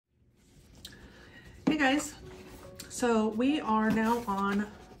guys, so we are now on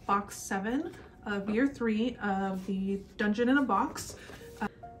box 7 of year 3 of the Dungeon in a Box,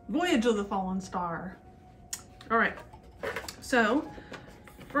 Voyage of the Fallen Star. All right, so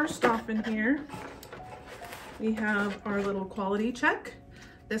first off in here, we have our little quality check.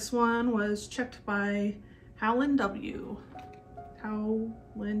 This one was checked by Howlin W.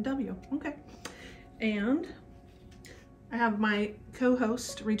 Okay. And I have my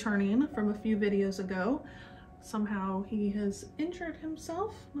co-host returning from a few videos ago. Somehow he has injured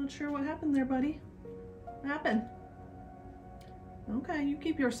himself. Not sure what happened there, buddy. What happened? Okay, you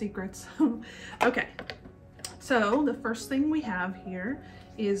keep your secrets. Okay, so the first thing we have here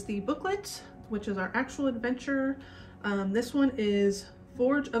is the booklet, which is our actual adventure. This one is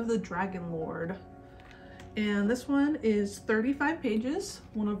Forge of the Dragon Lord. And this one is 35 pages,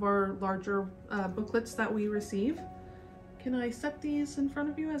 one of our larger booklets that we receive. Can I set these in front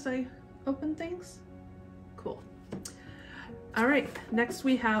of you as I open things? Cool. All right, next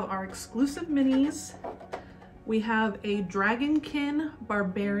we have our exclusive minis. We have a Dragonkin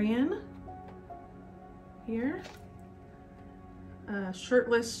Barbarian here. A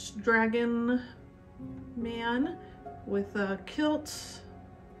shirtless dragon man with a kilt.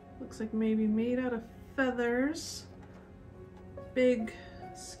 Looks like maybe made out of feathers. Big,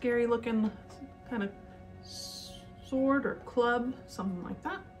 scary looking kind of sword or club, something like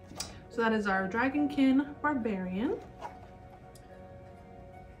that. So that is our Dragonkin Barbarian.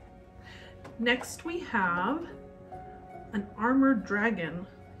 Next we have an armored dragon.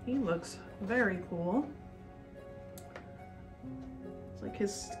 He looks very cool. It's like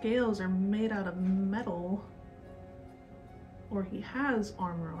his scales are made out of metal. Or he has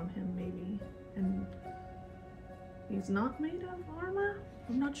armor on him maybe. And he's not made of armor?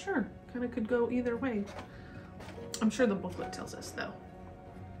 I'm not sure. Kind of could go either way. I'm sure the booklet tells us though.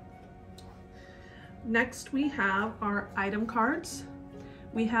 Next we have our item cards.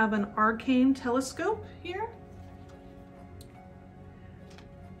 We have an arcane telescope here.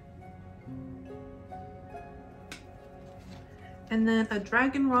 And then a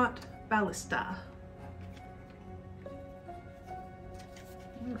dragonrot ballista.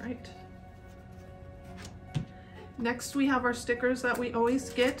 All right. Next we have our stickers that we always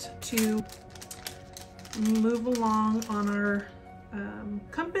get to move along on our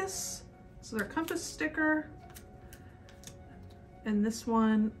compass. So our compass sticker. And this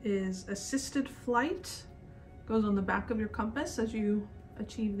one is assisted flight. Goes on the back of your compass as you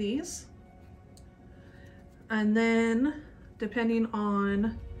achieve these. And then depending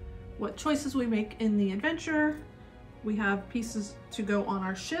on what choices we make in the adventure, we have pieces to go on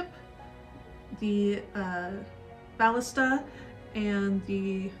our ship, the ballista, and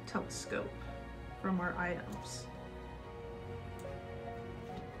the telescope from our items.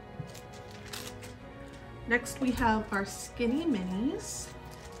 Next we have our skinny minis.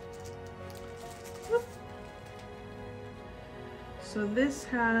 Whoop. So this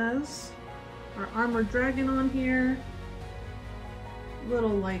has our armored dragon on here, little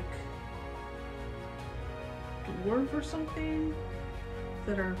like dwarf or something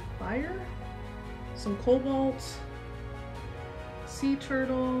that are fire, some cobalt, sea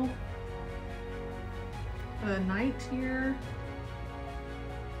turtle, a knight here.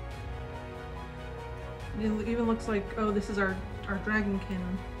 It even looks like, oh, this is our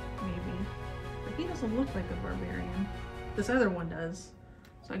dragonkin maybe, but he doesn't look like a barbarian. This other one does,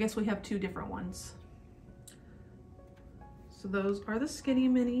 so I guess we have two different ones. So those are the skinny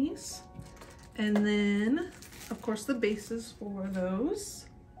minis, and then of course the bases for those.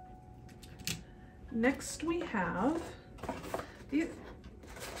 Next we have these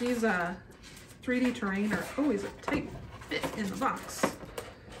 3D terrain are always a tight fit in the box.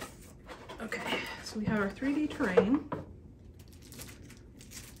 Okay, so we have our 3D terrain.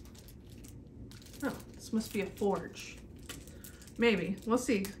 Oh, this must be a forge. Maybe, we'll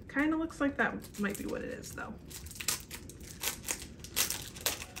see. Kind of looks like that might be what it is though.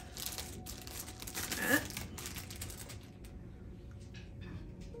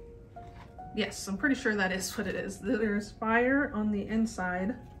 Yes, I'm pretty sure that is what it is. There's fire on the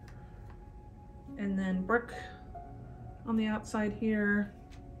inside, and then brick on the outside here.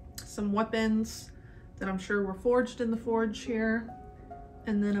 Some weapons that I'm sure were forged in the forge here,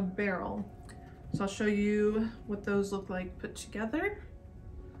 and then a barrel. So I'll show you what those look like put together.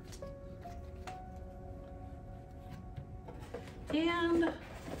 And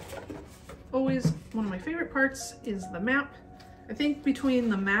always one of my favorite parts is the map. I think between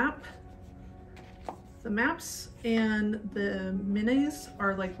the maps and the minis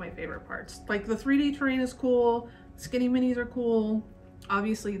are like my favorite parts. Like the 3D terrain is cool, skinny minis are cool,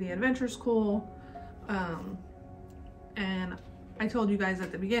 obviously the adventure's cool, And I told you guys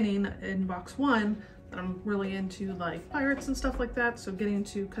at the beginning in box 1 that I'm really into like pirates and stuff like that, so getting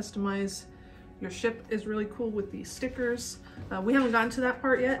to customize your ship is really cool with these stickers. We haven't gotten to that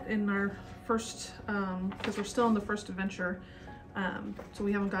part yet in our first, because we're still in the first adventure, so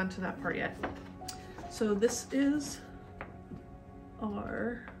we haven't gotten to that part yet. So this is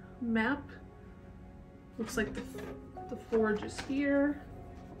our map. Looks like the forge is here.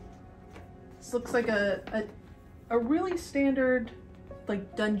 This looks like a really standard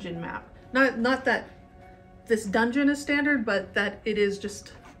like dungeon map. Not that this dungeon is standard, but that it is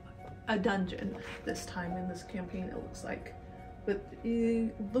just a dungeon this time in this campaign, it looks like. But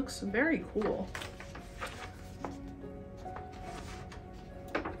it looks very cool.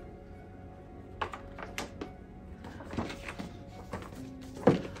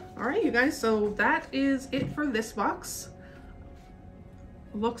 All right, you guys, so that is it for this box.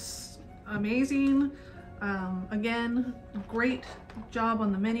 Looks amazing. Again, great job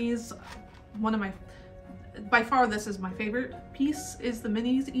on the minis. One of my, by far this is my favorite piece, is the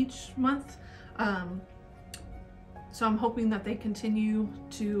minis each month. So I'm hoping that they continue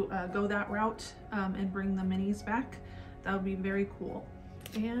to go that route and bring the minis back. That would be very cool.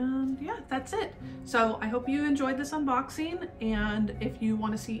 And yeah, that's it. So I hope you enjoyed this unboxing, and if you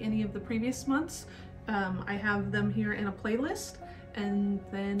want to see any of the previous months, I have them here in a playlist, and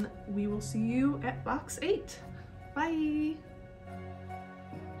then we will see you at box 8. Bye!